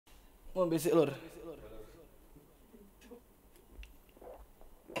Oh, basic lur.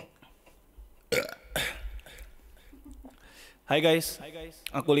 Hai guys,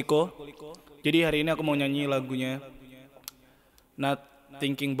 aku Liko. Jadi hari ini aku mau nyanyi lagunya Not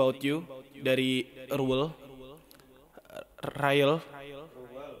Thinking About You dari RUEL.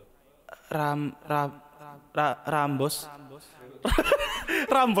 Rambos.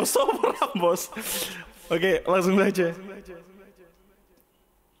 Rambos. Oke, langsung aja.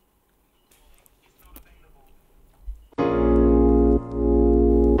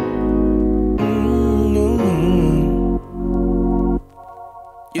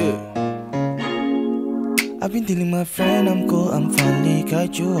 I've been telling my friend I'm cool, I'm finally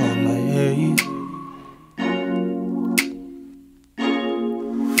got you on my head.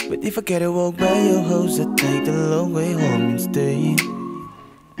 But if I gotta walk by your house, I take the long way home instead.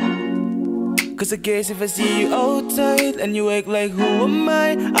 Cause I guess if I see you outside and you act like who am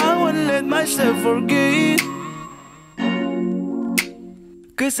I wanna let myself forget.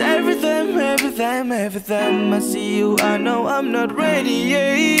 Cause every time I see you, I know I'm not ready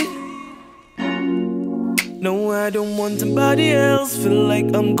yet. No, I don't want somebody else, feel like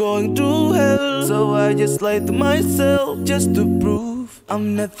I'm going through hell. So I just lie to myself just to prove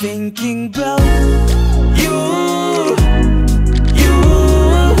I'm not thinking about you.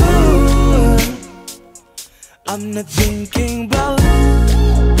 I'm not thinking about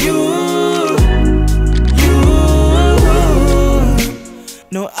you.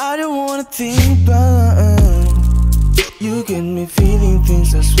 No, I don't wanna think about you. Get me feeling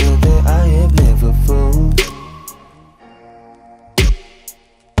things I swear that I have never felt.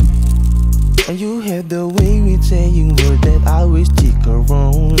 And you have the way with saying words that I always stick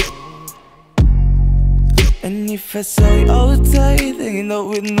around. And if I saw you outside hanging out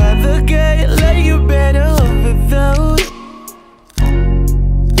with another guy, like you better off without.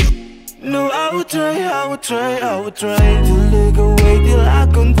 No, I would try to look away till I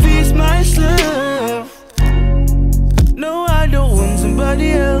confuse myself. No, I don't want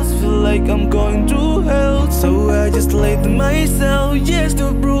somebody else, feel like I'm going through hell. So I just lie to myself just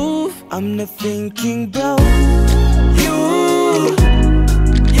to prove I'm not thinking about you.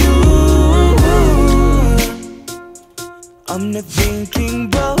 I'm not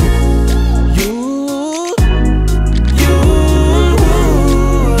thinking about you.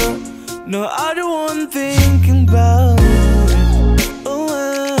 No, I don't want thinking about you.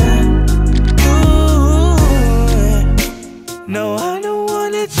 No, I don't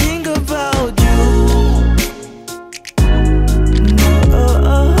wanna think about you. No,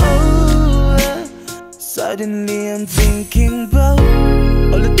 suddenly I'm thinking about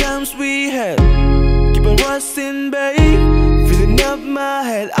all the times we had. Keep on rushing, babe, filling up my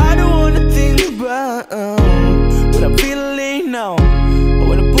head. I don't wanna think about what I'm feeling now. I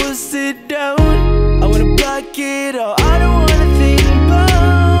wanna push it down, I wanna block it out. I don't wanna think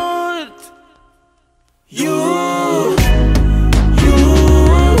about you.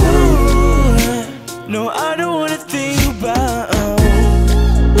 No, I don't wanna think about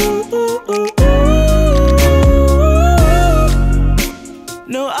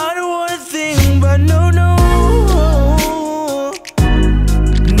no, I don't